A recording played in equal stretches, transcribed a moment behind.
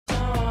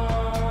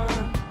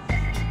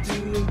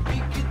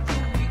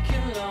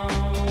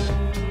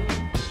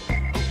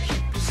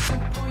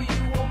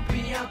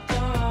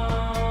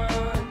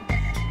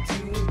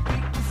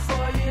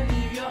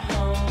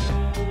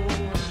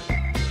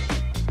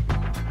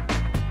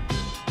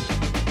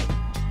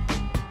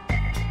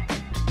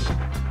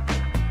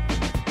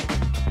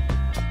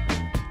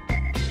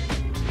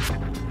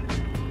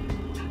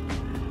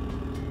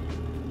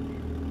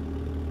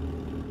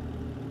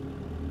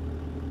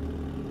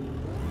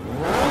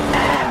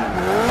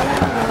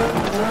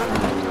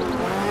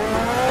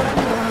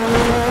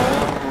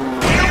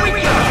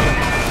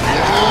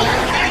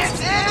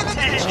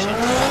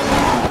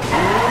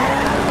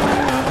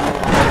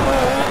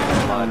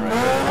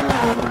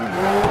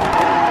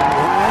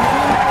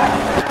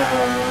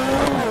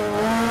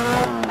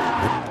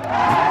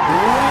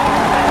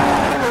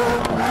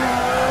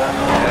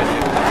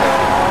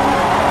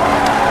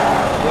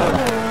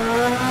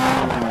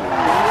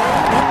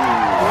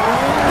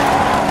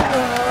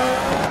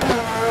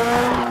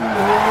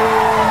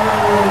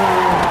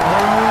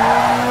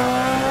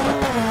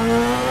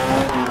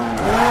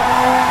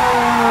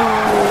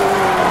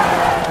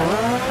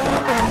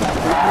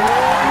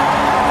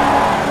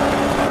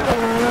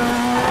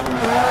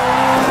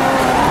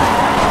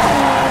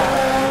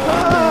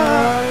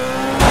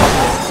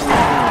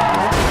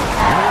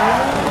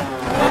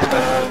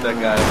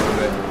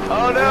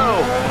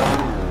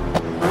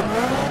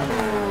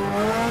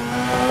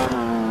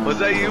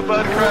you,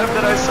 bud crap,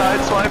 that I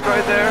sideswiped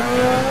right there?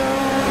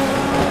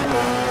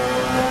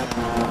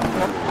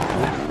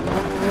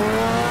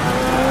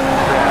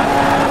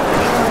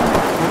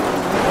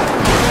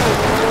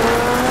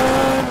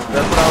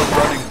 That's what I was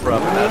running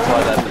from, and that's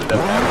why that ended up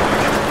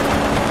happening.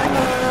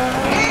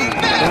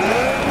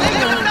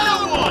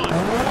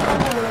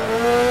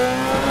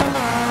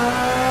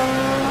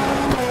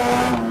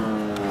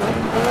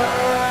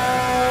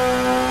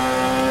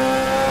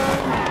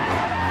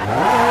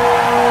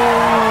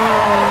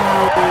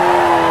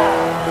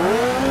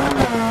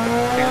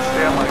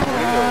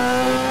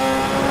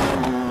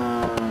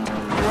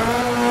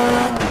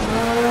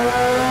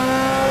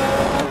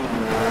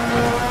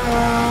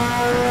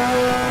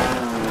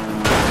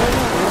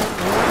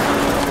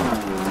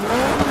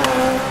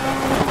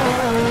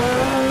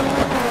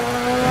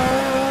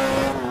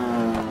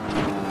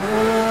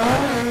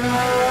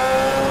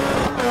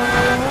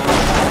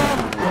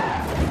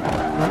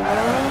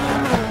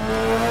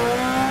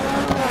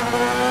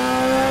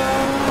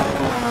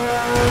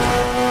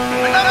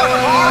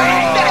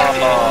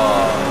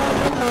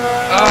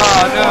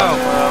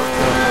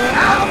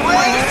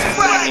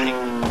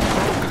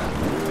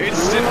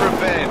 Instant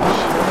revenge.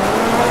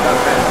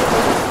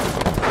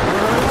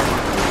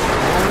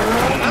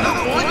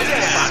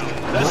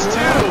 That's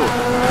two.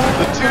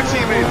 The two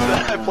teammates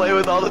that I play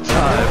with all the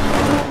time.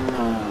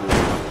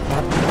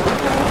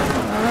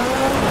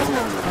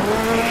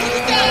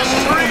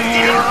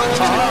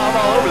 I'm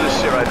all over this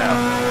shit right now.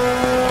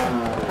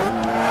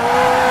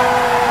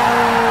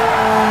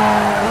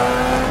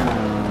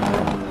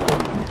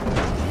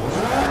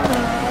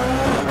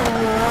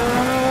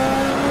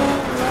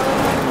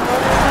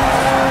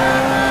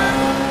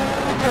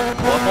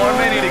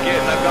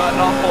 I've gotten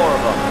all four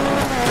of them.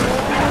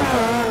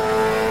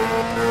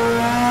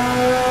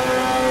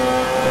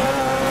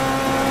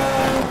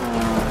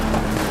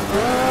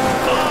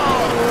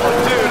 Oh,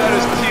 dude, I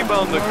just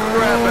T-boned the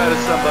crap out of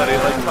somebody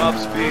like top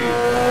speed.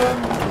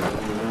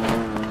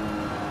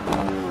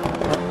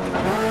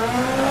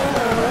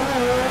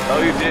 Oh,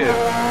 you did.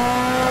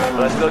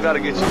 But I still gotta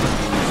get you.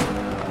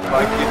 If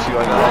I can get you, I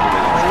got all the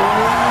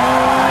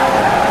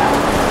minutes.